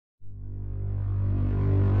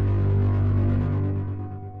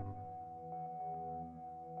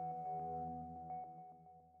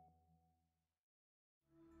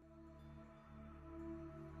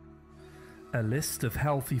A list of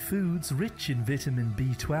healthy foods rich in vitamin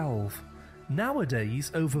B12.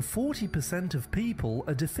 Nowadays, over 40% of people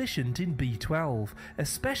are deficient in B12,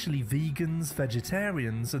 especially vegans,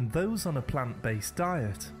 vegetarians, and those on a plant-based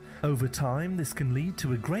diet. Over time, this can lead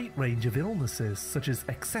to a great range of illnesses such as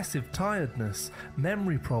excessive tiredness,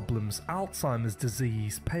 memory problems, Alzheimer's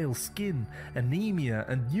disease, pale skin, anemia,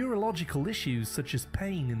 and neurological issues such as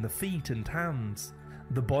pain in the feet and hands.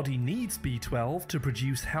 The body needs B12 to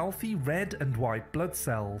produce healthy red and white blood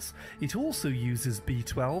cells. It also uses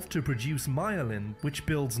B12 to produce myelin, which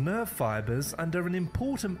builds nerve fibers and are an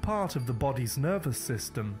important part of the body's nervous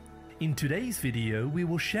system. In today's video, we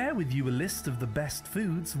will share with you a list of the best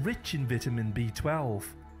foods rich in vitamin B12.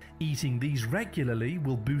 Eating these regularly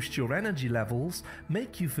will boost your energy levels,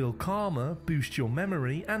 make you feel calmer, boost your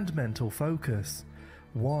memory and mental focus.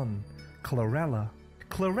 1. Chlorella.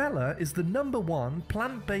 Chlorella is the #1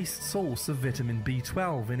 plant-based source of vitamin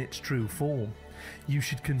B12 in its true form. You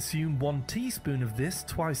should consume 1 teaspoon of this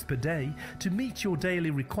twice per day to meet your daily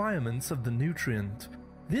requirements of the nutrient.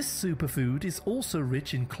 This superfood is also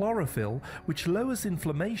rich in chlorophyll, which lowers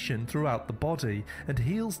inflammation throughout the body and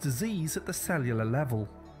heals disease at the cellular level.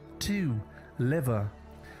 2. Liver.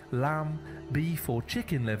 Lamb, beef or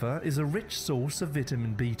chicken liver is a rich source of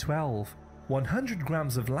vitamin B12. 100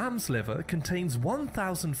 grams of lamb's liver contains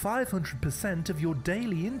 1,500% of your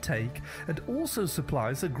daily intake and also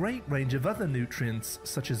supplies a great range of other nutrients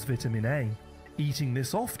such as vitamin A. Eating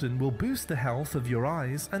this often will boost the health of your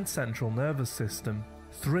eyes and central nervous system.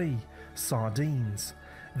 3. Sardines.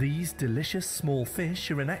 These delicious small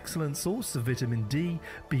fish are an excellent source of vitamin D,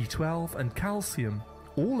 B12 and calcium.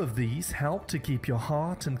 All of these help to keep your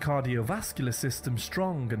heart and cardiovascular system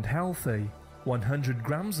strong and healthy. 100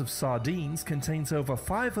 grams of sardines contains over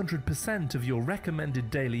 500% of your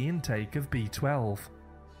recommended daily intake of B12.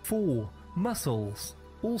 4. Mussels,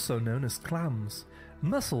 also known as clams.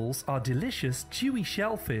 Mussels are delicious, chewy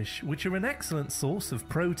shellfish which are an excellent source of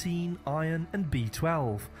protein, iron and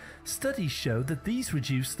B12. Studies show that these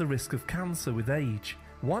reduce the risk of cancer with age.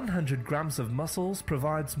 100 grams of mussels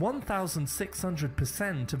provides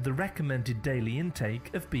 1,600% of the recommended daily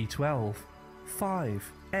intake of B12.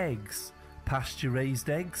 5. Eggs. Pasture-raised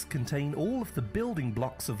eggs contain all of the building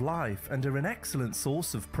blocks of life and are an excellent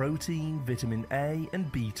source of protein, vitamin A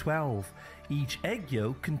and B12. Each egg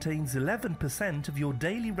yolk contains 11% of your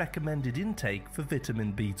daily recommended intake for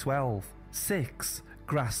vitamin B12. 6.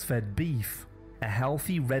 Grass-fed beef. A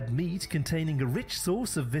healthy red meat containing a rich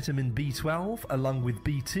source of vitamin B12 along with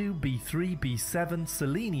B2, B3, B7,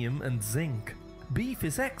 selenium and zinc. Beef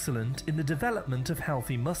is excellent in the development of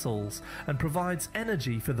healthy muscles and provides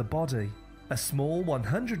energy for the body. A small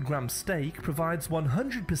 100-gram steak provides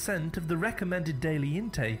 100% of the recommended daily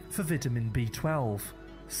intake for vitamin B12.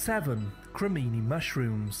 7. Cremini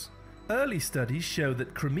mushrooms. Early studies show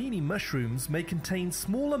that cremini mushrooms may contain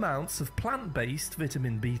small amounts of plant-based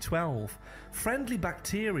vitamin B12. Friendly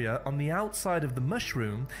bacteria on the outside of the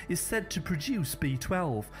mushroom is said to produce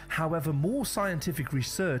B12, however more scientific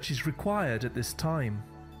research is required at this time.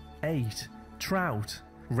 8. Trout.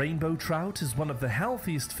 Rainbow trout is one of the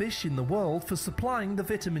healthiest fish in the world for supplying the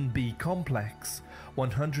vitamin B complex.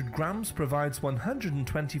 100 grams provides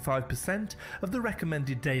 125% of the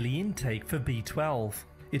recommended daily intake for B12.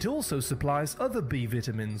 It also supplies other B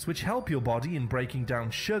vitamins which help your body in breaking down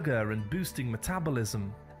sugar and boosting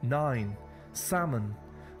metabolism. 9. Salmon.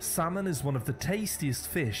 Salmon is one of the tastiest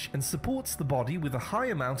fish and supports the body with a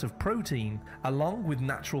high amount of protein, along with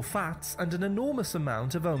natural fats and an enormous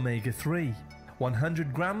amount of omega-3.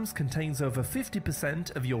 100 grams contains over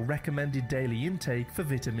 50% of your recommended daily intake for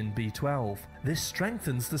vitamin B12. This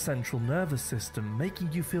strengthens the central nervous system,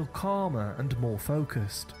 making you feel calmer and more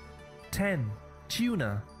focused. 10.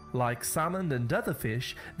 Tuna. Like salmon and other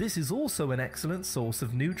fish, this is also an excellent source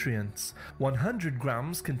of nutrients. 100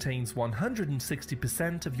 grams contains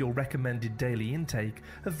 160% of your recommended daily intake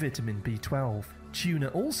of vitamin B12. Tuna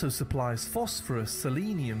also supplies phosphorus,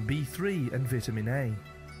 selenium, B3 and vitamin A.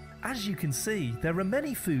 As you can see, there are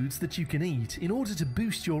many foods that you can eat in order to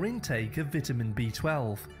boost your intake of vitamin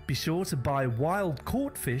B12. Be sure to buy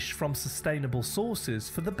wild-caught fish from sustainable sources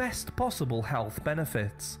for the best possible health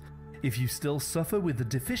benefits. If you still suffer with a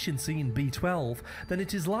deficiency in B12, then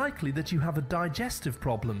it is likely that you have a digestive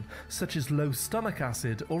problem, such as low stomach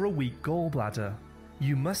acid or a weak gallbladder.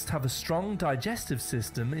 You must have a strong digestive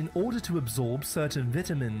system in order to absorb certain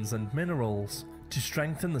vitamins and minerals. To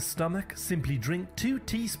strengthen the stomach, simply drink 2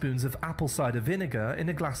 teaspoons of apple cider vinegar in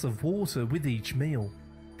a glass of water with each meal.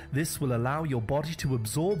 This will allow your body to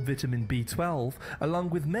absorb vitamin B12 along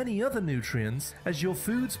with many other nutrients as your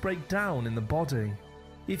foods break down in the body.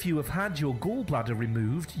 If you have had your gallbladder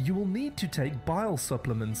removed, you will need to take bile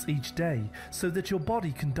supplements each day so that your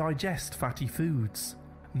body can digest fatty foods.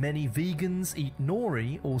 Many vegans eat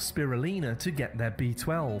nori or spirulina to get their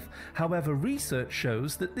B12, however research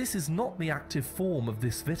shows that this is not the active form of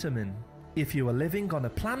this vitamin. If you are living on a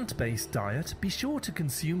plant-based diet, be sure to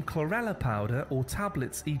consume chlorella powder or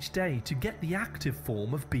tablets each day to get the active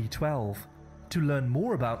form of B12. To learn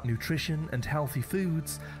more about nutrition and healthy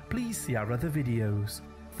foods, please see our other videos.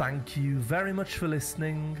 Thank you very much for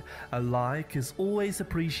listening. A like is always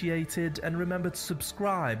appreciated, and remember to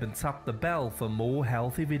subscribe and tap the bell for more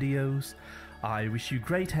healthy videos. I wish you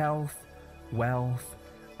great health, wealth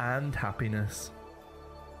and happiness.